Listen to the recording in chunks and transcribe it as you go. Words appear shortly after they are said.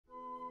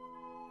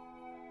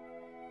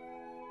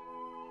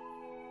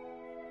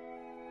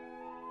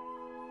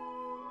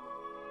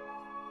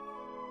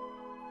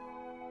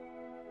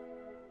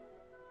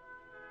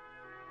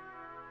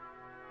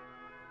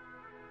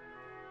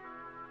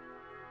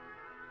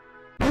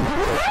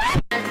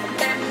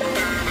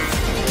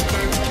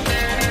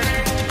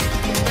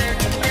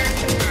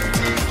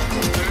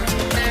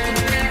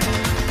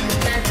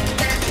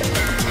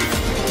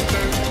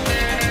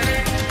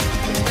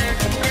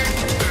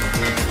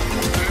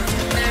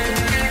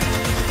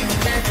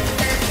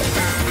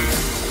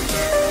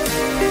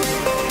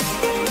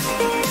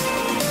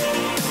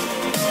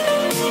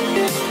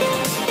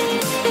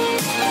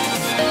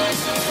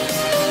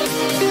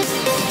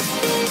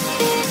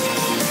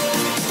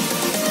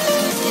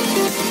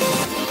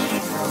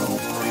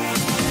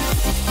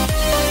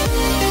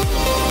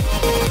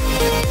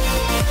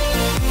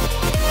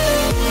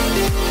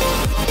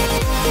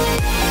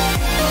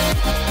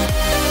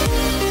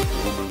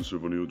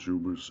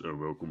YouTubers en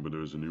welkom bij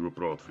deze nieuwe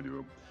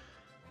praatvideo.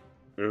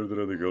 Eerder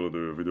heb ik al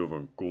de video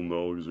van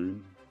Condal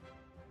gezien.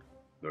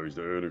 Dat is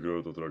de ene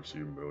grote attractie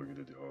in België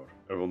dit jaar.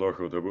 En vandaag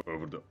gaan we het hebben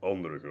over de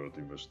andere grote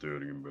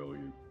investering in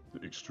België. De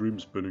Extreme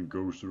Spinning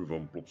Coaster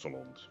van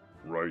Plopsaland.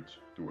 Ride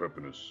to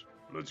Happiness.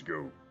 Let's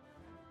go!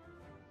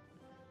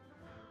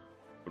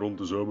 Rond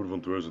de zomer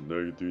van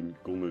 2019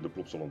 kondigde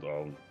Plopsaland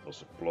aan dat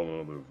ze plannen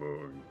hadden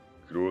voor een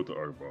grote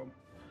achtbaan.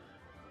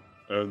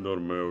 En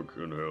daarmee ook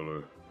een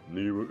hele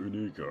nieuwe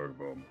unieke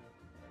achtbaan.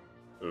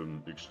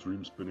 Een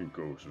Extreme Spinning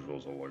Coaster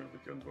zoals al langer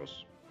bekend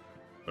was.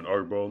 Een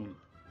achtbaan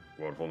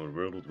waarvan er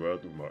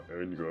wereldwijd nog maar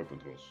één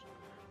geopend was.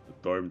 De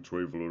Time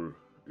Traveler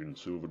in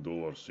Silver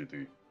Dollar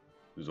City.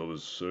 Dus dat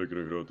is zeker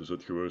een grote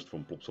zet geweest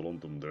van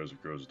Plopsaland om deze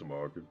keuze te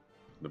maken.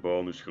 De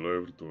baan is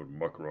geleverd door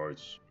Mack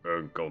Rides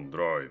en kan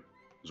draaien.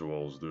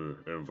 Zoals de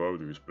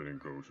eenvoudige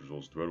spinning coaster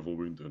zoals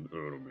Dwervelwind en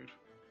Euromir.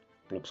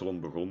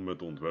 Plopsaland begon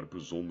met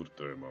ontwerpen zonder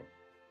thema.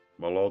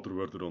 Maar later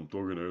werd er dan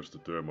toch een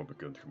eerste thema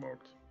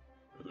bekendgemaakt.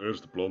 Het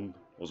eerste plan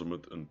was om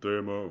met een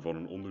thema van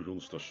een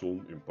ondergronds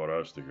station in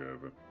Parijs te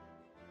geven.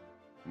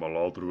 Maar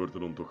later werd er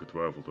dan toch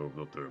getwijfeld over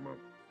dat thema.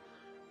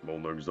 Maar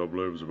ondanks dat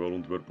bleven ze wel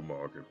ontwerpen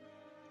maken.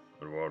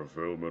 Er waren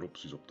veel meer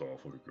opties op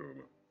tafel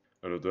gekomen.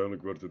 En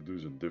uiteindelijk werd er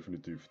dus een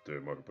definitief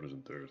thema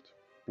gepresenteerd.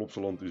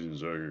 Plopsaland is in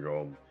zee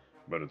gegaan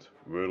met het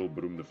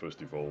wereldberoemde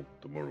festival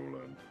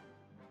Tomorrowland.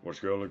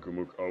 Waarschijnlijk om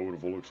ook ouder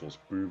volk zoals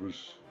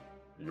pubers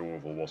en jonge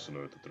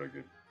volwassenen uit te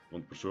trekken.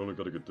 Want persoonlijk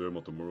had ik het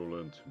thema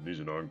Tomorrowland niet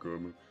zien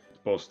aankomen.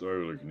 Het past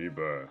eigenlijk niet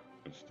bij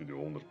een Studio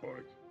 100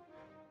 park.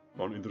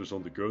 Maar een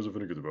interessante keuze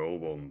vind ik het wel,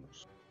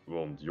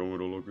 want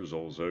jongerenlokken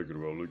zal zeker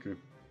wel lukken.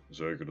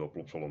 Zeker dat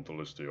Plopsaland de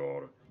laatste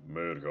jaren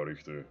meer gaat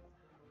richten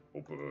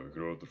op een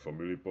groter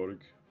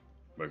familiepark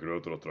met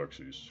grotere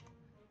attracties.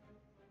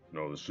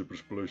 Nou, de Super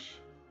Splash,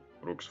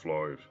 Rocks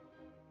Flyer,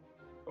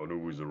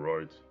 Anu is the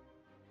Ride,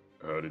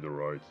 Harry the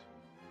Ride,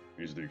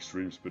 is de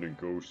Extreme Spinning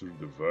Coaster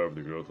de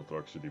vijfde grote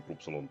attractie die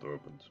Plopsaland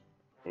opent.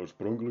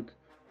 Oorspronkelijk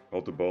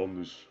had de baan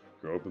dus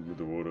geopend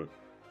moeten worden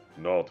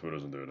na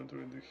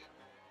 2021.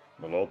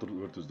 Maar later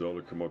werd dus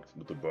duidelijk gemaakt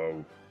dat de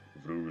bouw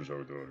vroeger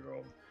zou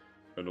doorgaan.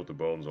 En dat de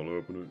baan zal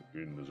openen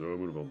in de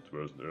zomer van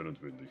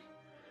 2021.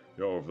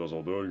 Ja, of dat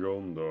zal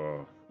doorgaan,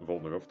 dat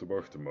valt nog af te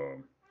wachten, maar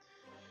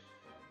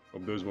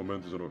op deze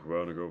moment is er nog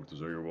weinig over te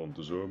zeggen, want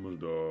de zomer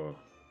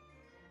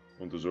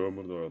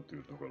dat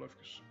duurt nog wel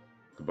even.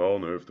 De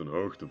baan heeft een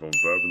hoogte van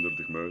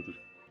 35 meter,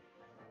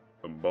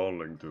 een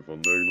baanlengte van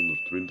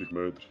 920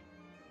 meter,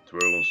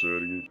 2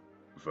 lanceringen,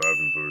 5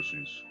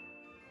 inversies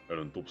en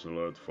een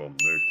topsnelheid van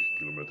 90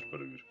 km per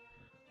uur.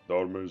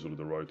 Daarmee zullen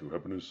de Ride to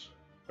Happiness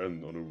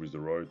en Anu is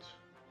the Ride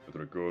het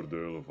record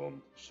delen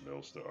van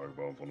snelste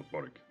achtbaan van het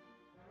park.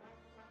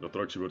 De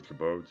attractie werd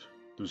gebouwd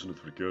tussen het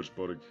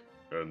verkeerspark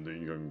en de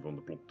ingang van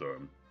de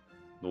Ploptuin.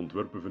 De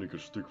ontwerpen vind ik er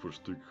stuk voor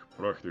stuk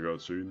prachtig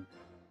uitzien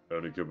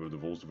en ik heb er de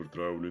volste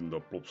vertrouwen in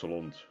dat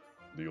Plopsaland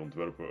die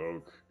ontwerpen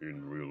ook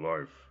in real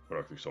life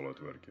prachtig zal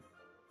uitwerken.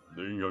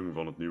 De ingang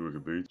van het nieuwe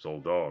gebied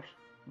zal daar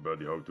bij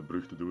die houten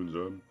brug te doen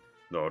zijn.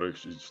 Naar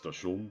rechts is het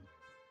station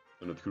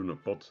en het groene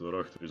pad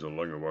daarachter is een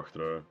lange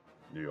wachtrij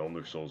die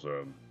handig zal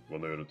zijn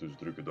wanneer het dus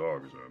drukke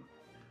dagen zijn.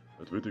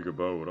 Het witte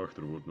gebouw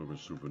erachter wordt nog een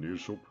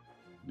souvenirshop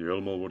die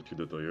helemaal wordt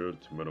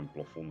gedetailleerd met een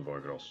plafond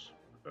van gras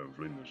en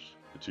vlinders.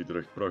 Het ziet er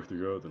echt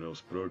prachtig uit en heel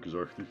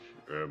sprookjesachtig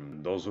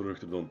en dat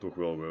zorgt er dan toch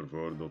wel weer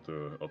voor dat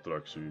de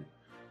attractie,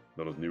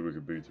 dat het nieuwe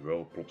gebied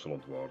wel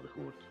Plopsaland waardig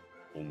wordt,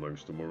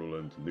 ondanks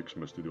Tomorrowland niks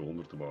met Studio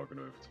 100 te maken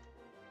heeft.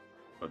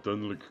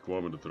 Uiteindelijk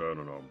kwamen de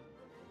treinen aan.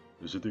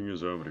 De zittingen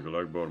zijn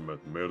vergelijkbaar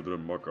met meerdere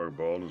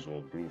Mack-achtbanen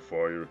zoals Blue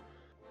Fire,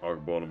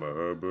 achtbanen met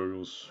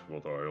heubeugels,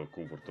 wat daar heel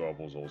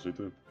comfortabel zal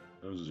zitten.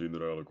 En ze zien er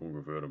eigenlijk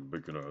ongeveer een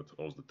beetje uit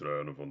als de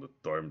treinen van de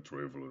Time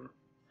Traveler.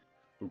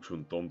 Ook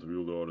zo'n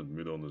tandwiel daar in het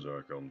midden aan de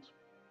zijkant.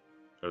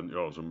 En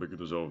ja, zo'n beetje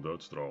dezelfde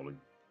uitstraling.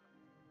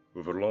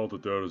 We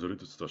verlaten tijdens de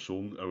rit het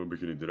station en we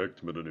beginnen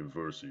direct met een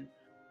inversie.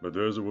 Bij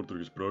deze wordt er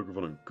gesproken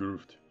van een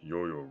curved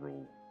yo-yo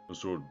roll. Een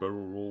soort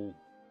barrel roll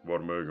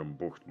waarmee je een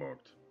bocht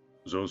maakt.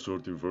 Zo'n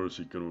soort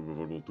inversie kennen we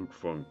bijvoorbeeld ook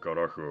van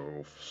Carajo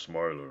of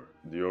Smiler,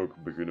 die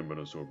ook beginnen met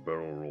een soort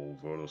barrel roll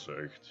voordat ze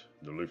echt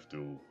de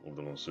lifthill of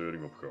de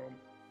lancering opgaan.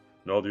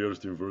 Na die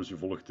eerste inversie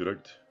volgt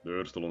direct de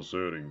eerste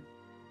lancering,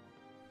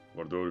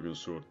 waardoor je een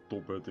soort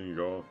tophead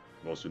ingaat,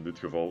 wat ze in dit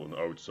geval een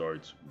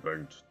outside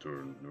banked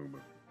turn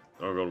noemen.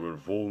 Dan gaan we weer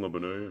vol naar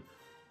beneden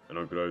en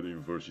dan krijg je de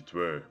inversie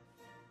 2,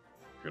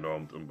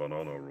 genaamd een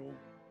banana roll.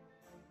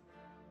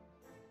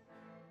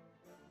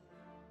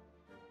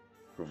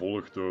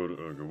 Gevolgd door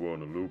een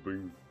gewone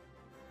looping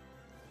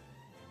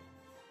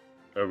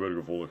en weer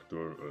gevolgd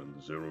door een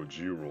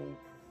 0G roll.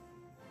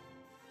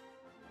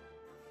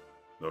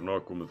 Daarna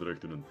komt het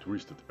terecht in een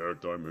twisted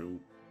airtime hill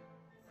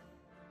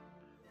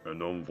en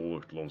dan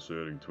volgt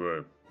lancering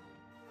 2.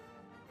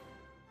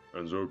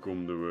 En zo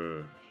komen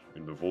we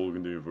in de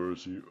volgende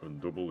inversie een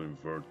double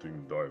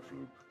inverting dive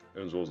loop.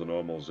 En zoals de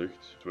naam al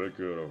zegt, 2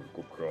 keer over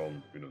kop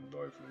gaan in een dive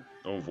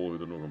loop. Dan volgen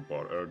er nog een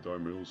paar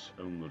airtime hills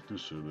en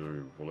ondertussen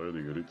de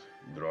volledige rit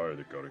draaien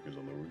de karretjes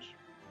dan nog eens.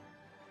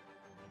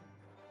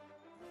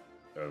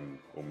 en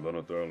om dan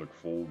uiteindelijk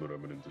vol de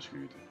remmen in te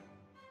schieten.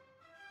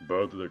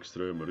 Buiten de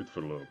extreme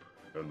ritverloop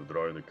en de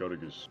draaiende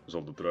karretjes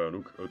zal de trein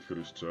ook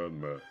uitgerust zijn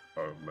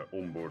met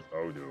onboard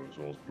audio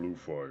zoals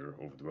Bluefire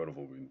of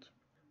dwervelwind.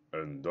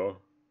 En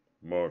dat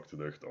maakt het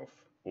echt af.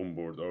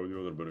 Onboard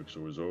audio, daar ben ik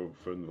sowieso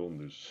fan van,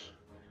 dus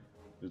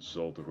dit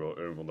zal toch wel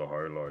een van de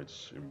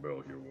highlights in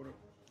België worden.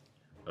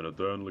 En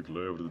uiteindelijk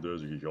leverde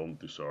deze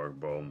gigantische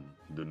achtbaan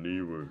de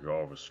nieuwe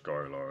gave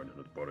skyline in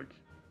het park.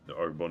 De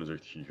achtbaan is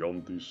echt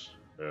gigantisch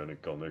en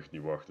ik kan echt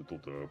niet wachten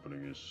tot de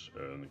opening is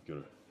en ik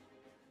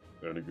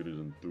er eens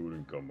een tour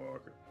in kan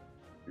maken.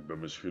 Ik ben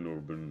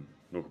misschien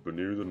nog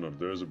benieuwder naar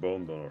deze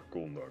baan dan naar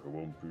Conda,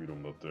 gewoon puur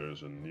omdat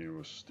deze een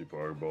nieuwe type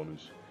achtbaan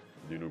is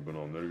die nog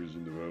bijna nergens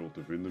in de wereld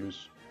te vinden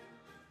is.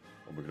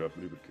 Maar begrijp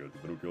me niet verkeerd,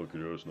 ik ben ook heel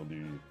curieus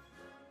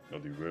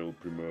naar die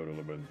wereld-primeur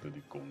elementen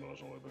die Conda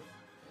zal hebben.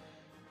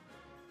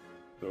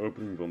 De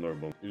opening van de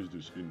achtbaan is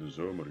dus in de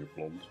zomer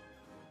gepland.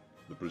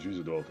 De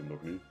precieze datum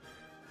nog niet,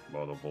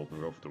 maar dat valt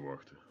nog af te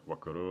wachten. Wat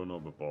corona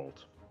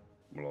bepaalt.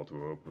 Maar laten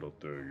we hopen dat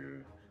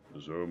tegen de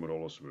zomer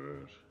alles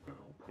weer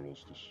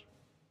opgelost is.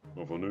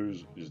 Maar voor nu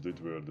is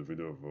dit weer de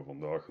video van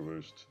vandaag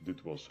geweest.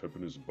 Dit was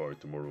Happiness by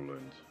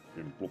Tomorrowland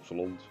in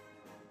Plopsaland.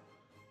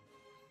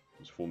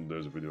 Dus vond je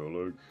deze video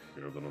leuk?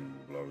 Geef dan een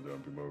blauwe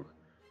duimpje omhoog.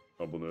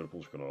 Abonneer op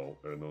ons kanaal.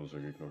 En dan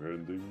zeg ik nog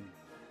één ding.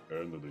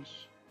 En dat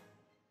is...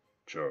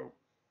 Ciao.